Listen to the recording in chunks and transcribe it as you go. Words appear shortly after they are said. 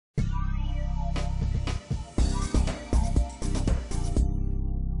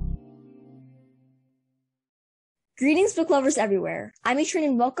Greetings, book lovers everywhere. I'm E-Train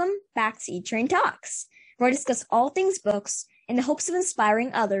and welcome back to E-Train Talks, where I discuss all things books in the hopes of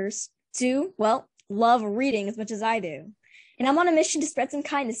inspiring others to, well, love reading as much as I do. And I'm on a mission to spread some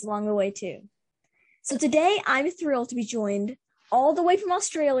kindness along the way too. So today I'm thrilled to be joined all the way from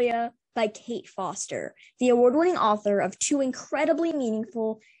Australia by Kate Foster, the award-winning author of two incredibly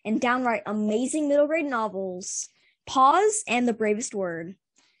meaningful and downright amazing middle grade novels, Paws and The Bravest Word.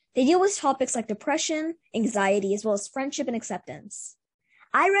 They deal with topics like depression, anxiety, as well as friendship and acceptance.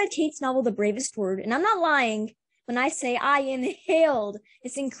 I read Kate's novel, The Bravest Word, and I'm not lying when I say I inhaled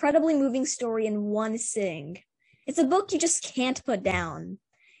this incredibly moving story in one sitting. It's a book you just can't put down.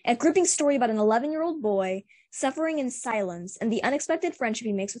 A gripping story about an 11-year-old boy suffering in silence and the unexpected friendship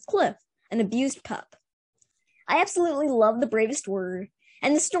he makes with Cliff, an abused pup. I absolutely love The Bravest Word,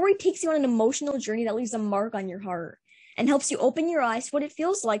 and the story takes you on an emotional journey that leaves a mark on your heart and helps you open your eyes to what it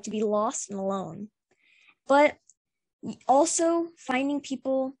feels like to be lost and alone. But also finding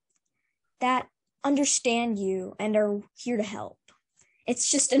people that understand you and are here to help.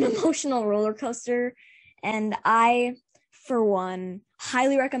 It's just an emotional roller coaster, and I, for one,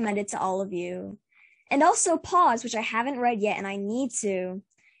 highly recommend it to all of you. And also Paws, which I haven't read yet and I need to,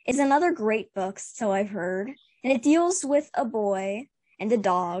 is another great book, so I've heard. And it deals with a boy and a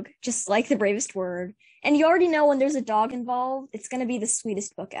dog, just like The Bravest Word. And you already know when there's a dog involved, it's going to be the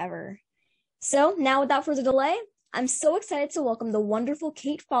sweetest book ever. So now, without further delay, I'm so excited to welcome the wonderful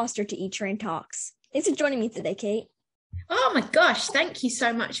Kate Foster to E-Train Talks. Thanks for joining me today, Kate. Oh my gosh, thank you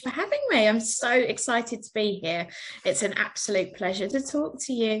so much for having me. I'm so excited to be here. It's an absolute pleasure to talk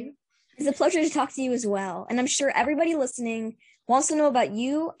to you. It's a pleasure to talk to you as well. And I'm sure everybody listening wants to know about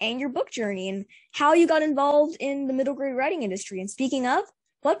you and your book journey and how you got involved in the middle grade writing industry. And speaking of,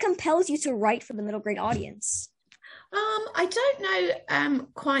 what compels you to write for the middle grade audience? I don't know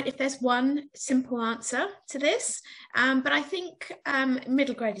quite if there's one simple answer to this, but I think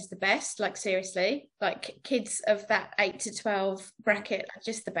middle grade is the best, like seriously, like kids of that 8 to 12 bracket are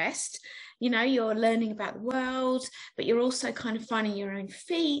just the best. You know, you're learning about the world, but you're also kind of finding your own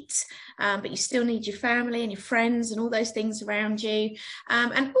feet, but you still need your family and your friends and all those things around you.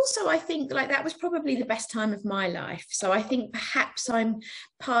 And also I think like that was probably the best time of my life. So I think perhaps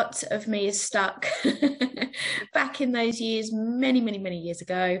part of me is stuck back in those years, many, many, many years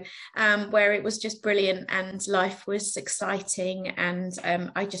ago, where it was just brilliant and life was exciting. And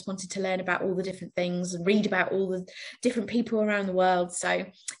I just wanted to learn about all the different things and read about all the different people around the world. So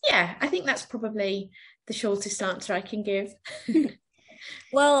yeah, I think that's probably the shortest answer I can give.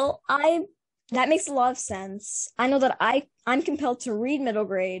 Well, that makes a lot of sense. I know that I'm compelled to read middle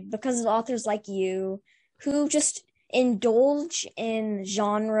grade because of authors like you who just indulge in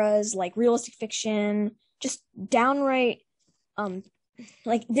genres like realistic fiction, just downright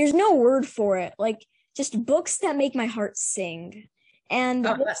like there's no word for it, like just books that make my heart sing. And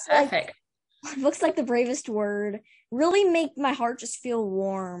that's perfect. Books like The Bravest Word really make my heart just feel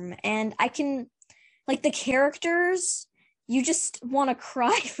warm, and I can, like, the characters, you just want to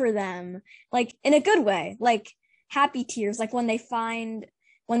cry for them, like in a good way, like happy tears, like when they find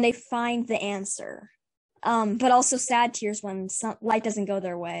the answer, but also sad tears when life doesn't go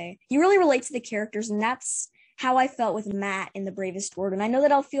their way. You really relate to the characters, and that's how I felt with Matt in The Bravest Word, and I know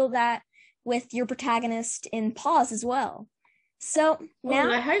that I'll feel that with your protagonist in Paws as well. So now,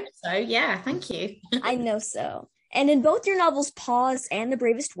 I hope so. Yeah, thank you. I know so. And in both your novels, Paws and The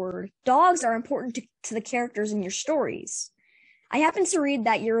Bravest Word, dogs are important to the characters in your stories. I happen to read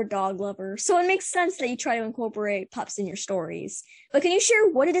that you're a dog lover, so it makes sense that you try to incorporate pups in your stories. But can you share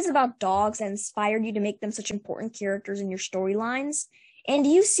what it is about dogs that inspired you to make them such important characters in your storylines? And do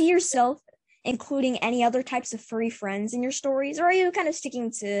you see yourself including any other types of furry friends in your stories, or are you kind of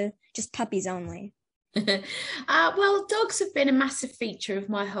sticking to just puppies only? Well, dogs have been a massive feature of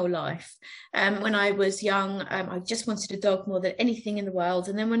my whole life. When I was young, I just wanted a dog more than anything in the world.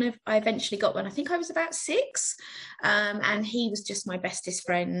 And then when I eventually got one, I think I was about 6, and he was just my bestest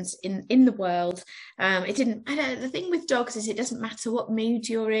friend in the world. The thing with dogs is it doesn't matter what mood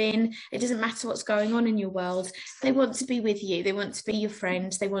you're in. It doesn't matter what's going on in your world. They want to be with you. They want to be your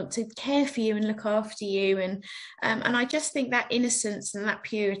friend. They want to care for you and look after you. And I just think that innocence and that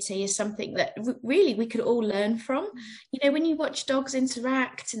purity is something that really we could all learn from. You know, when you watch dogs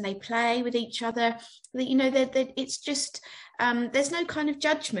interact and they play with each other, you know, that it's just there's no kind of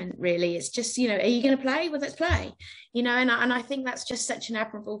judgment really. It's just, you know, are you going to play? Well, let's play. You know, and I think that's just such an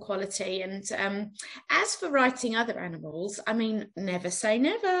admirable quality. And as for writing other animals, I mean, never say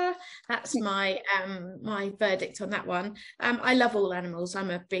never. That's my verdict on that one. I love all animals.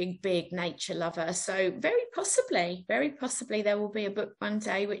 I'm a big nature lover. So very possibly there will be a book one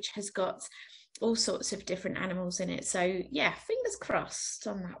day which has got all sorts of different animals in it. So yeah, fingers crossed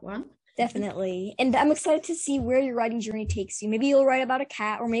on that one. Definitely. And I'm excited to see where your writing journey takes you. Maybe you'll write about a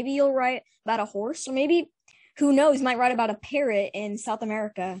cat, or maybe you'll write about a horse, or maybe, who knows, might write about a parrot in South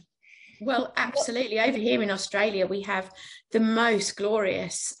America. Well, absolutely. Over here in Australia, we have the most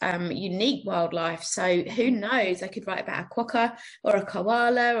glorious, unique wildlife. So who knows? I could write about a quokka or a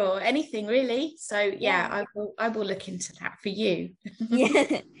koala or anything really. So yeah, I will look into that for you.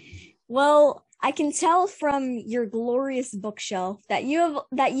 Yeah. Well, I can tell from your glorious bookshelf that you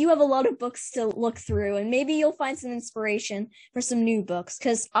have a lot of books to look through, and maybe you'll find some inspiration for some new books,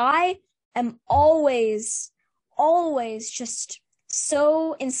 because I am always just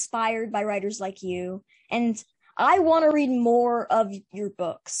so inspired by writers like you, and I want to read more of your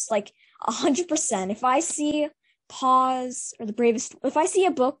books, like 100%. If I see Paws or if I see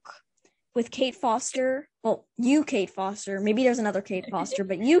a book with Kate Foster, well, you Kate Foster, maybe there's another Kate Foster,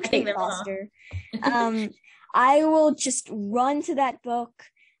 but you Kate Foster, I will just run to that book.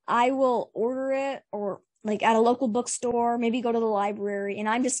 I will order it, or like at a local bookstore, maybe go to the library, and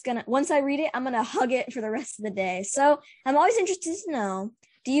I'm just gonna, once I read it, I'm gonna hug it for the rest of the day. So I'm always interested to know,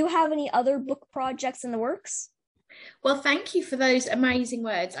 do you have any other book projects in the works? Well, thank you for those amazing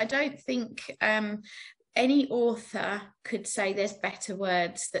words. I don't think any author could say there's better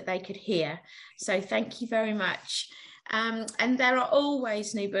words that they could hear. So thank you very much. And there are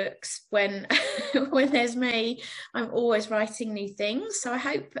always new books when when there's me. I'm always writing new things. So I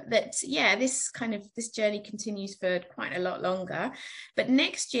hope that, yeah, this journey continues for quite a lot longer. But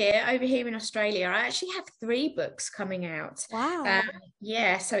next year over here in Australia, I actually have 3 books coming out. Wow.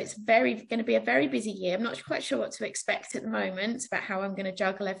 Yeah, so it's going to be a very busy year. I'm not quite sure what to expect at the moment about how I'm going to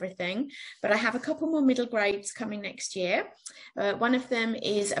juggle everything, but I have a couple more middle grades coming next year. One of them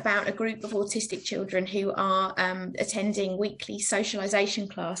is about a group of autistic children who are attending weekly socialization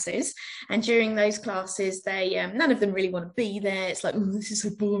classes, and during those classes they none of them really want to be there. It's like, oh, this is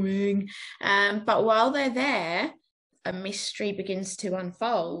so boring, but while they're there, a mystery begins to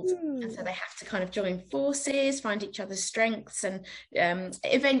unfold. And so they have to kind of join forces, find each other's strengths, and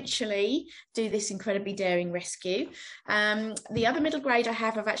eventually do this incredibly daring rescue. The other middle grade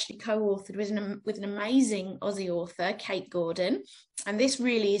I've actually co-authored with an amazing Aussie author, Kate Gordon. And this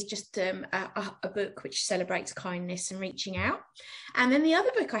really is just a book which celebrates kindness and reaching out. And then the other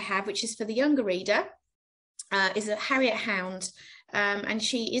book I have, which is for the younger reader, is a Harriet Hound. And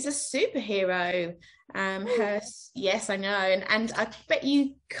she is a superhero. Yes, I know, and I bet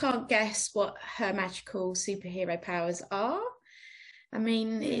you can't guess what her magical superhero powers are. I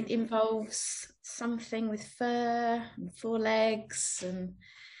mean, it involves something with fur and 4 legs and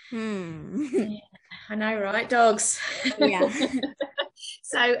yeah, I know, right? Dogs. Yeah.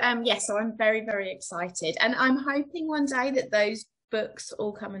 So so I'm very, very excited, and I'm hoping one day that those books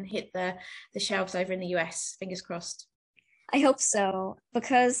all come and hit the shelves over in the US. Fingers crossed. I hope so,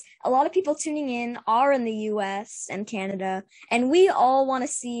 because a lot of people tuning in are in the US and Canada, and we all want to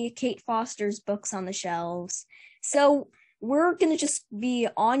see Kate Foster's books on the shelves. So we're going to just be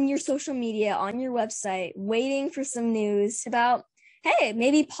on your social media, on your website, waiting for some news about, hey,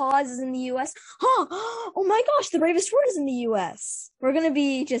 maybe Paws is in the US. Huh? Oh my gosh, the Bravest Word is in the US. We're going to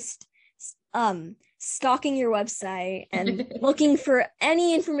be just stalking your website and looking for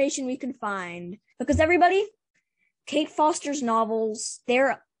any information we can find, because everybody, Kate Foster's novels,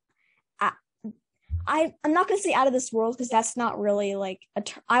 they're, I'm not going to say out of this world, because that's not really like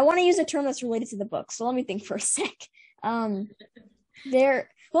I want to use a term that's related to the book. So let me think for a sec. They're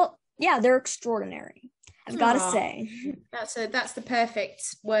extraordinary, I've got to say. That's the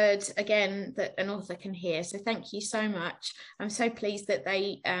perfect word again that an author can hear. So thank you so much. I'm so pleased that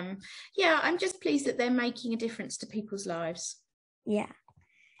I'm just pleased that they're making a difference to people's lives. Yeah.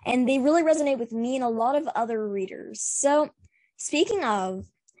 And they really resonate with me and a lot of other readers. So, speaking of,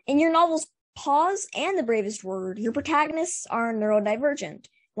 in your novels Paws and The Bravest Word, your protagonists are neurodivergent.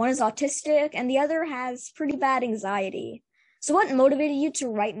 One is autistic and the other has pretty bad anxiety. So what motivated you to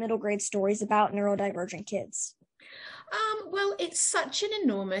write middle grade stories about neurodivergent kids? Well, it's such an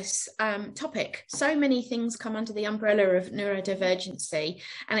enormous topic. So many things come under the umbrella of neurodivergency,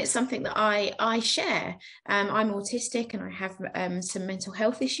 and it's something that I share. I'm autistic, and I have some mental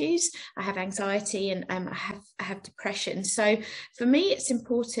health issues. I have anxiety, and I have depression. So for me, it's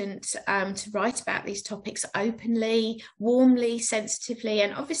important to write about these topics openly, warmly, sensitively,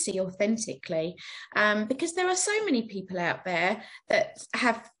 and obviously authentically, because there are so many people out there that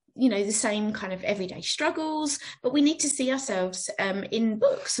have the same kind of everyday struggles, but we need to see ourselves in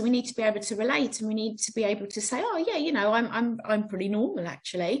books. So we need to be able to relate, and we need to be able to say, oh yeah, I'm pretty normal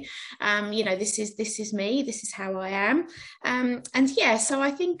actually. This is me, this is how I am. And yeah, so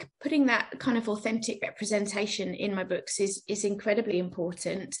I think putting that kind of authentic representation in my books is incredibly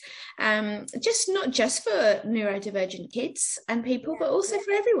important. Not just for neurodivergent kids and people, but also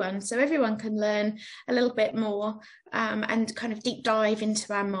for everyone. So everyone can learn a little bit more and kind of deep dive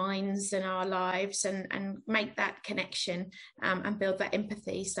into our minds and our lives and make that connection and build that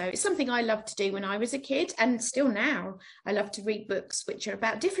empathy. So it's something I loved to do when I was a kid, and still now I love to read books which are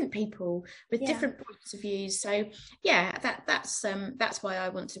about different people with different points of views. So yeah, that's why I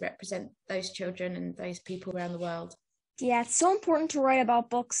want to represent those children and those people around the world. Yeah, it's so important to write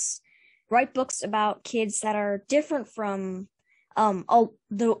books about kids that are different from a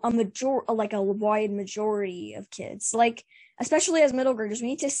wide majority of kids. Like, especially as middle graders, we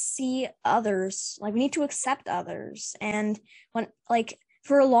need to see others. Like, we need to accept others. And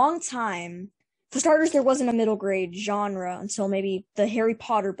for a long time, for starters, there wasn't a middle grade genre until maybe the Harry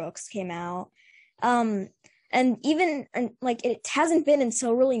Potter books came out. And it hasn't been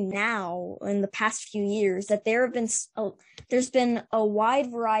until really now in the past few years that there's been a wide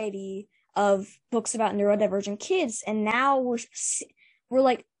variety of books about neurodivergent kids, and now we're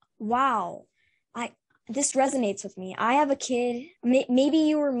like, wow, this resonates with me. I have a kid. Maybe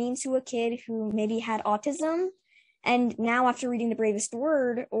you were mean to a kid who maybe had autism, and now after reading The Bravest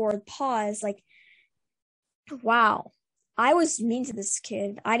Word or Paws, like, wow, I was mean to this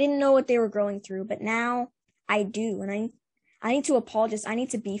kid. I didn't know what they were going through, but now I do, and I need to apologize. I need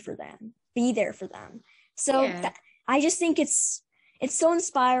to be there for them. So I just think it's so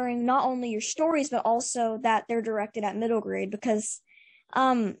inspiring, not only your stories, but also that they're directed at middle grade, because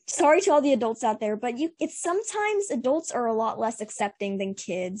sorry to all the adults out there, but it's sometimes adults are a lot less accepting than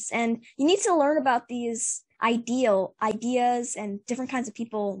kids, and you need to learn about these ideas and different kinds of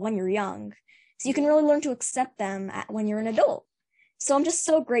people when you're young, so you can really learn to accept them when you're an adult. So I'm just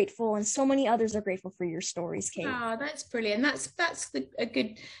so grateful, and so many others are grateful for your stories, Kate. Oh, that's brilliant. A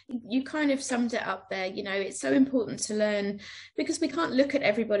good, you kind of summed it up there. It's so important to learn, because we can't look at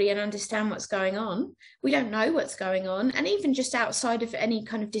everybody and understand what's going on. We don't know what's going on. And even just outside of any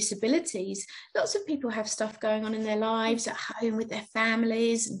kind of disabilities, lots of people have stuff going on in their lives at home with their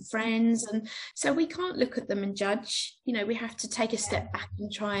families and friends. And so we can't look at them and judge. We have to take a step back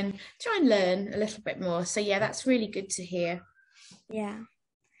and try and learn a little bit more. So yeah, that's really good to hear. Yeah.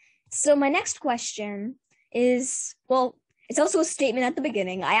 So my next question is, well, it's also a statement at the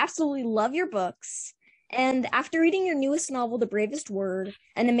beginning. I absolutely love your books. And after reading your newest novel, The Bravest Word,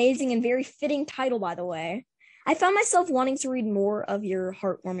 an amazing and very fitting title, by the way, I found myself wanting to read more of your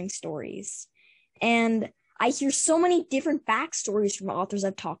heartwarming stories. And I hear so many different backstories from authors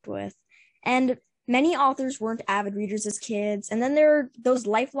I've talked with. And many authors weren't avid readers as kids. And then there are those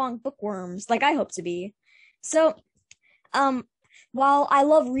lifelong bookworms, like I hope to be. So, while I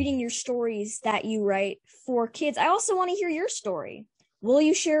love reading your stories that you write for kids, I also want to hear your story. Were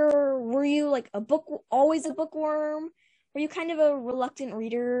you like always a bookworm? Were you kind of a reluctant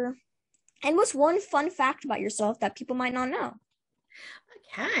reader? And what's one fun fact about yourself that people might not know?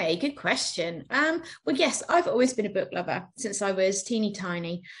 Okay, good question. Well, yes, I've always been a book lover since I was teeny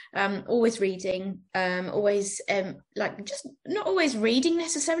tiny. Always reading, always just not always reading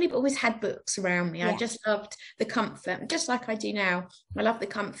necessarily, but always had books around me. Yeah. I just loved the comfort, just like I do now. I love the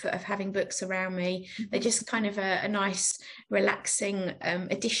comfort of having books around me. They're just kind of a nice, relaxing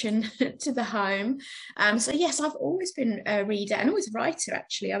addition to the home. So yes, I've always been a reader and always a writer.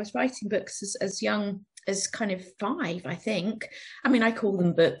 Actually, I was writing books as young as kind of 5, I think. I mean, I call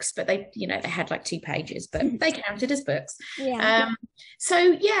them books, but they had like 2 pages, but they counted as books. Yeah. So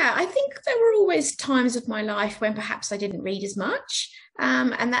yeah, I think there were always times of my life when perhaps I didn't read as much.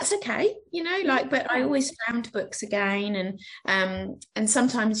 And that's okay, but I always found books again, and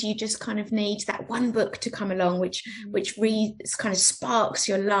sometimes you just kind of need that one book to come along, which kind of sparks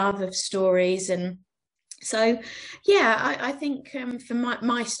your love of stories. And so, yeah, I think for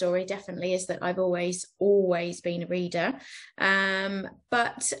my story definitely is that I've always been a reader.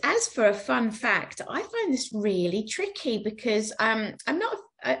 But as for a fun fact, I find this really tricky because I'm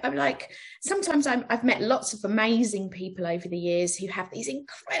like, sometimes I've met lots of amazing people over the years who have these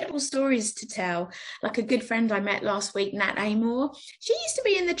incredible stories to tell. Like a good friend I met last week, Nat Amor, she used to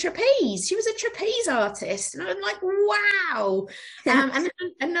be in the trapeze. She was a trapeze artist. And I'm like, wow. And then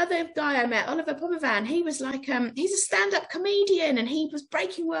another guy I met, Oliver Popovan, he was like, he's a stand-up comedian and he was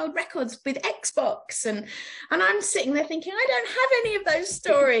breaking world records with Xbox. And I'm sitting there thinking, I don't have any of those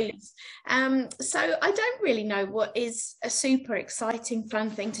stories. So I don't really know what is a super exciting, fun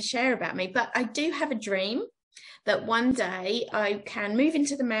thing to share about me, but I do have a dream that one day I can move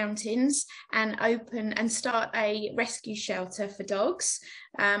into the mountains and open and start a rescue shelter for dogs.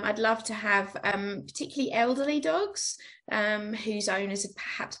 I'd love to have particularly elderly dogs whose owners have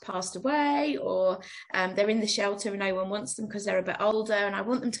perhaps passed away, or they're in the shelter and no one wants them because they're a bit older, and I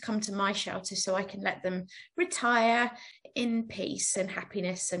want them to come to my shelter so I can let them retire in peace and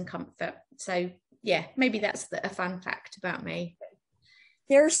happiness and comfort. So yeah, maybe that's a fun fact about me.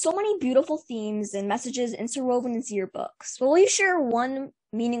 There are so many beautiful themes and messages interwoven into your books. But will you share one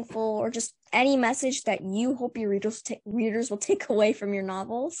meaningful or just any message that you hope your readers will take away from your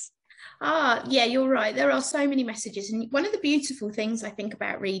novels? Yeah, you're right. There are so many messages. And one of the beautiful things I think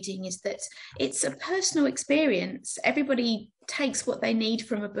about reading is that it's a personal experience. Everybody takes what they need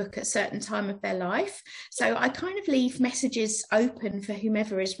from a book at a certain time of their life. So I kind of leave messages open for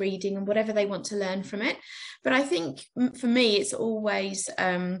whomever is reading and whatever they want to learn from it. But I think for me, it's always,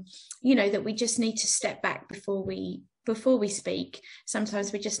 that we just need to step back before we speak.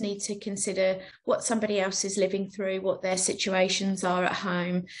 Sometimes we just need to consider what somebody else is living through, what their situations are at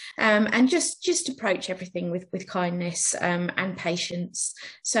home, and just approach everything with kindness and patience.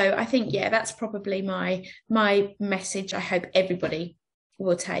 So I think, yeah, that's probably my message I hope everybody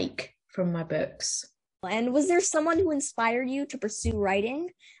will take from my books. And was there someone who inspired you to pursue writing?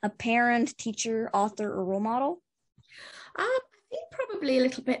 A parent, teacher, author, or role model? I think probably a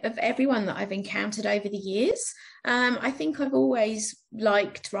little bit of everyone that I've encountered over the years. I think I've always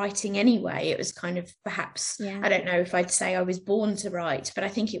liked writing anyway. It was kind of perhaps, I don't know if I'd say I was born to write, but I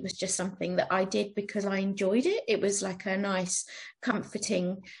think it was just something that I did because I enjoyed it. It was like a nice,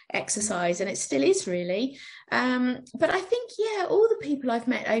 comforting exercise, and it still is really. But I think, yeah, all the people I've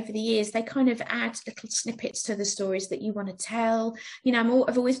met over the years, they kind of add little snippets to the stories that you want to tell.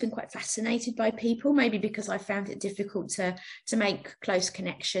 I've always been quite fascinated by people, maybe because I found it difficult to make close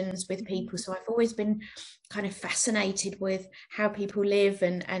connections with people. So I've always been kind of fascinated with how people live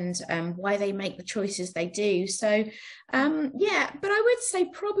and why they make the choices they do. So but I would say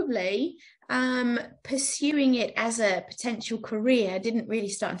probably pursuing it as a potential career didn't really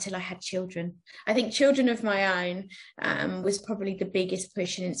start until I had children. I think children of my own was probably the biggest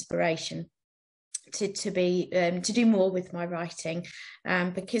push and inspiration to do more with my writing,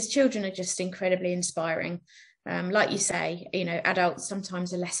 because children are just incredibly inspiring. Like you say, adults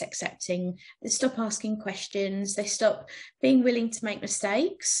sometimes are less accepting. They stop asking questions. They stop being willing to make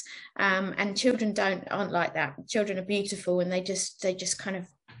mistakes. And children aren't like that. Children are beautiful, and they just kind of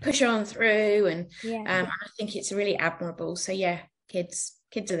push on through. And I think it's really admirable. So yeah, kids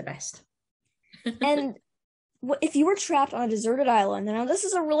are the best. And if you were trapped on a deserted island, and now this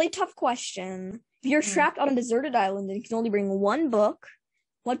is a really tough question. If you're trapped on a deserted island and you can only bring one book,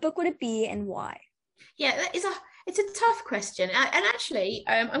 what book would it be and why? Yeah, it's a tough question. And actually,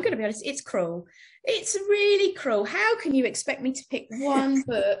 I'm going to be honest, it's cruel. It's really cruel. How can you expect me to pick one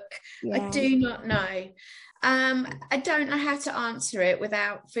book? I do not know. I don't know how to answer it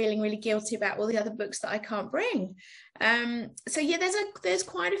without feeling really guilty about all the other books that I can't bring. So yeah, there's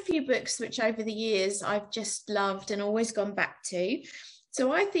quite a few books which over the years I've just loved and always gone back to.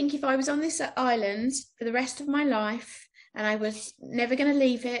 So I think if I was on this island for the rest of my life, and I was never going to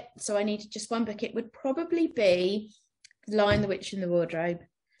leave it, so I needed just one book, it would probably be Lion, the Witch and the Wardrobe.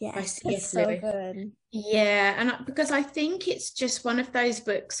 Yes, that's so good. Yeah, and because I think it's just one of those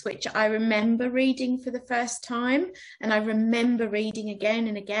books which I remember reading for the first time, and I remember reading again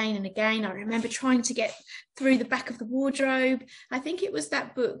and again and again. I remember trying to get through the back of the wardrobe. I think it was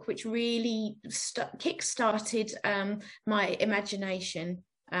that book which really kick-started my imagination.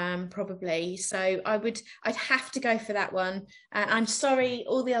 Probably. So I'd have to go for that one. I'm sorry,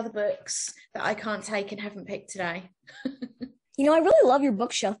 all the other books that I can't take and haven't picked today. I really love your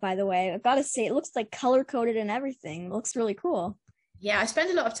bookshelf, by the way. I've got to say, it looks like color-coded and everything. It looks really cool. Yeah, I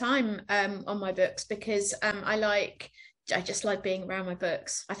spend a lot of time on my books because I just like being around my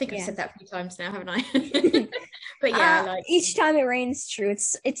books. I think I've said that a few times now, haven't I? But yeah, I like each time it rains true.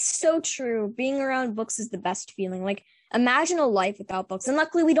 It's so true. Being around books is the best feeling. Like, imagine a life without books. And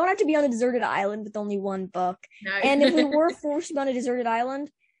luckily, we don't have to be on a deserted island with only one book. No. And if we were forced to be on a deserted island,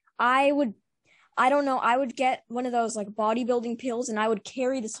 I would get one of those like bodybuilding pills, and I would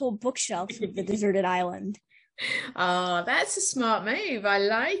carry this whole bookshelf to the deserted island. Oh, that's a smart move. I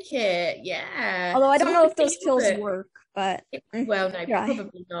like it. Yeah. Although I don't know if those pills work, but well, no,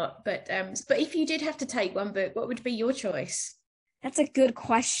 probably not. But if you did have to take one book, what would be your choice? That's a good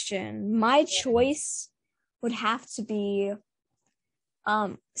question. My choice would have to be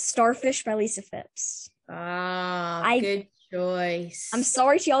Starfish by Lisa Phipps. Good choice. I'm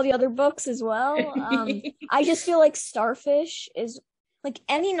sorry to all the other books as well. I just feel like Starfish is like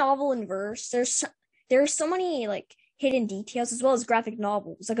any novel in verse, there are so many like hidden details as well as graphic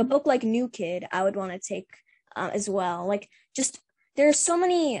novels. Like a book like New Kid, I would want to take as well. Like just there's so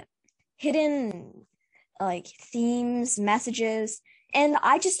many hidden like themes, messages, and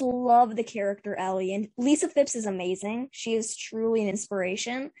I just love the character Ellie. And Lisa Phipps is amazing. She is truly an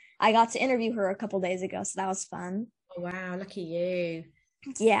inspiration. I got to interview her a couple days ago, so that was fun. Oh, wow, lucky you.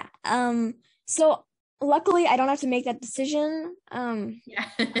 Yeah. So luckily I don't have to make that decision. Yeah.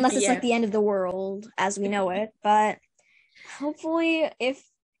 Unless it's Yeah. like the end of the world as we know it. But hopefully if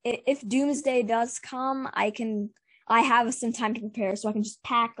doomsday does come, I have some time to prepare so I can just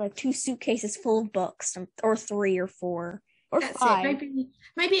pack like 2 suitcases full of books or 3 or 4 or That's 5. it.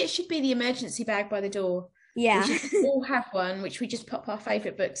 Maybe it should be the emergency bag by the door. Yeah. We should all have one, which we just pop our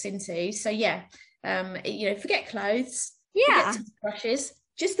favourite books into. So yeah, forget clothes, Yeah. forget toothbrushes,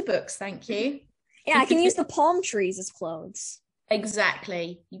 just the books, thank you. Yeah, I can use the palm trees as clothes.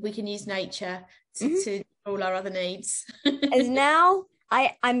 Exactly. We can use nature to all our other needs. As now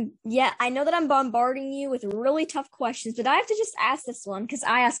I know that I'm bombarding you with really tough questions, but I have to just ask this one because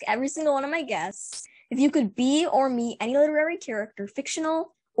I ask every single one of my guests. If you could be or meet any literary character,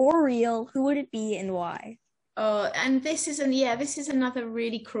 fictional or real, who would it be and why? Oh, and this is another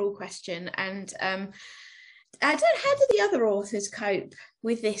really cruel question. And how do the other authors cope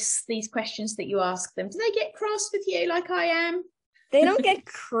with these questions that you ask them? Do they get cross with you like I am? They don't get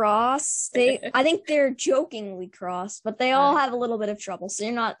cross. I think they're jokingly cross, but they all have a little bit of trouble. So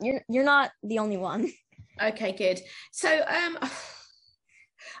you're not the only one. Okay, good. So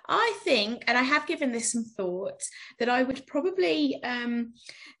I think, and I have given this some thought, that I would probably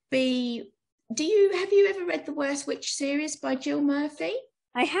be. Have you ever read the Worst Witch series by Jill Murphy?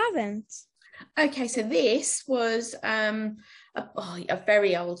 I haven't. Okay, so this was a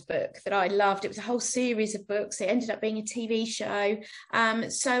very old book that I loved. It was a whole series of books. It ended up being a TV show.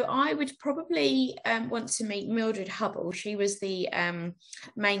 So I would probably want to meet Mildred Hubble. She was the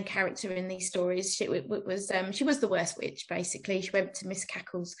main character in these stories. She was the worst witch, basically. She went to Miss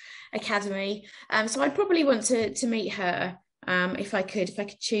Cackle's academy. So I'd probably want to meet her. If I could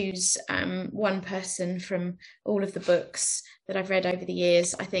choose one person from all of the books that I've read over the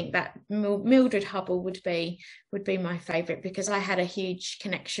years, I think that Mildred Hubble would be my favourite because I had a huge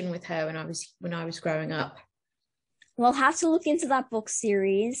connection with her when I was growing up. We'll have to look into that book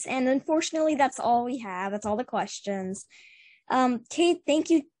series, and unfortunately, that's all we have. That's all the questions. Kate,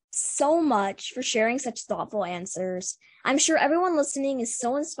 thank you so much for sharing such thoughtful answers. I'm sure everyone listening is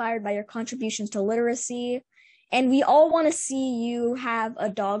so inspired by your contributions to literacy. And we all want to see you have a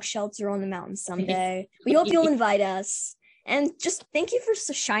dog shelter on the mountain someday. We hope you'll invite us. And just thank you for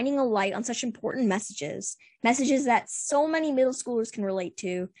shining a light on such important messages that so many middle schoolers can relate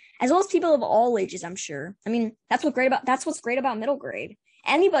to, as well as people of all ages, I'm sure. I mean, that's what's great about middle grade.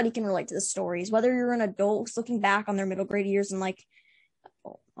 Anybody can relate to the stories, whether you're an adult looking back on their middle grade years and like,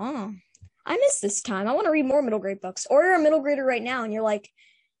 oh, I miss this time. I want to read more middle grade books. Or you're a middle grader right now and you're like,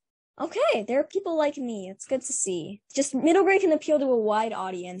 okay, there are people like me. It's good to see. Just middle grade can appeal to a wide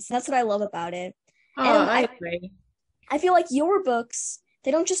audience. That's what I love about it. Oh, and I agree. I feel like your books, they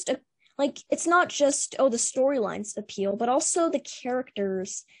don't just it's not just the storylines appeal, but also the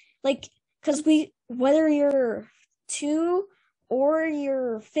characters. Like, because whether you're 2 or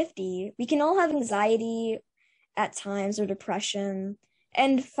you're 50, we can all have anxiety at times or depression.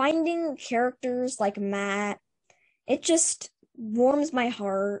 And finding characters like Matt, it just warms my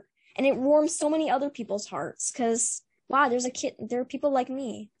heart. And it warms so many other people's hearts because, wow, there are people like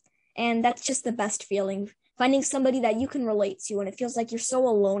me. And that's just the best feeling, finding somebody that you can relate to and it feels like you're so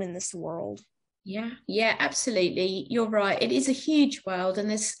alone in this world. Yeah, absolutely. You're right. It is a huge world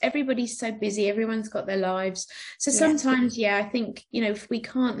and everybody's so busy. Everyone's got their lives. So sometimes, I think, if we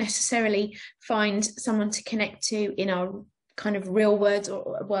can't necessarily find someone to connect to in our kind of real world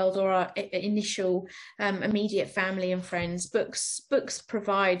or our initial immediate family and friends, books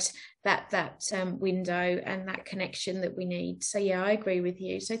provide that window and that connection that we need. So I agree with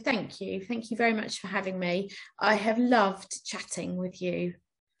you. So thank you very much for having me. I have loved chatting with you.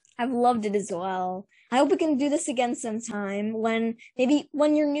 I've loved it as well. I hope we can do this again sometime when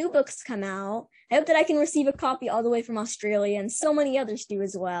your new books come out. I hope that I can receive a copy all the way from Australia, and so many others do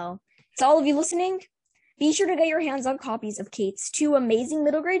as well. To all of you listening, be sure to get your hands on copies of Kate's 2 amazing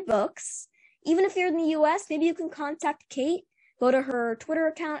middle grade books. Even if you're in the US, maybe you can contact Kate. Go to her Twitter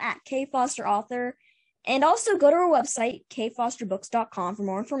account at kfosterauthor, and also go to her website, kfosterbooks.com, for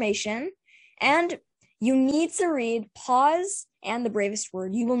more information. And you need to read Paws and The Bravest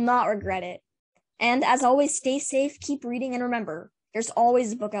Word. You will not regret it. And as always, stay safe, keep reading, and remember, there's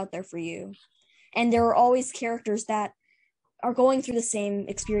always a book out there for you. And there are always characters that are going through the same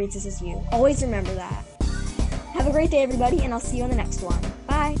experiences as you. Always remember that. Have a great day, everybody, and I'll see you on the next one.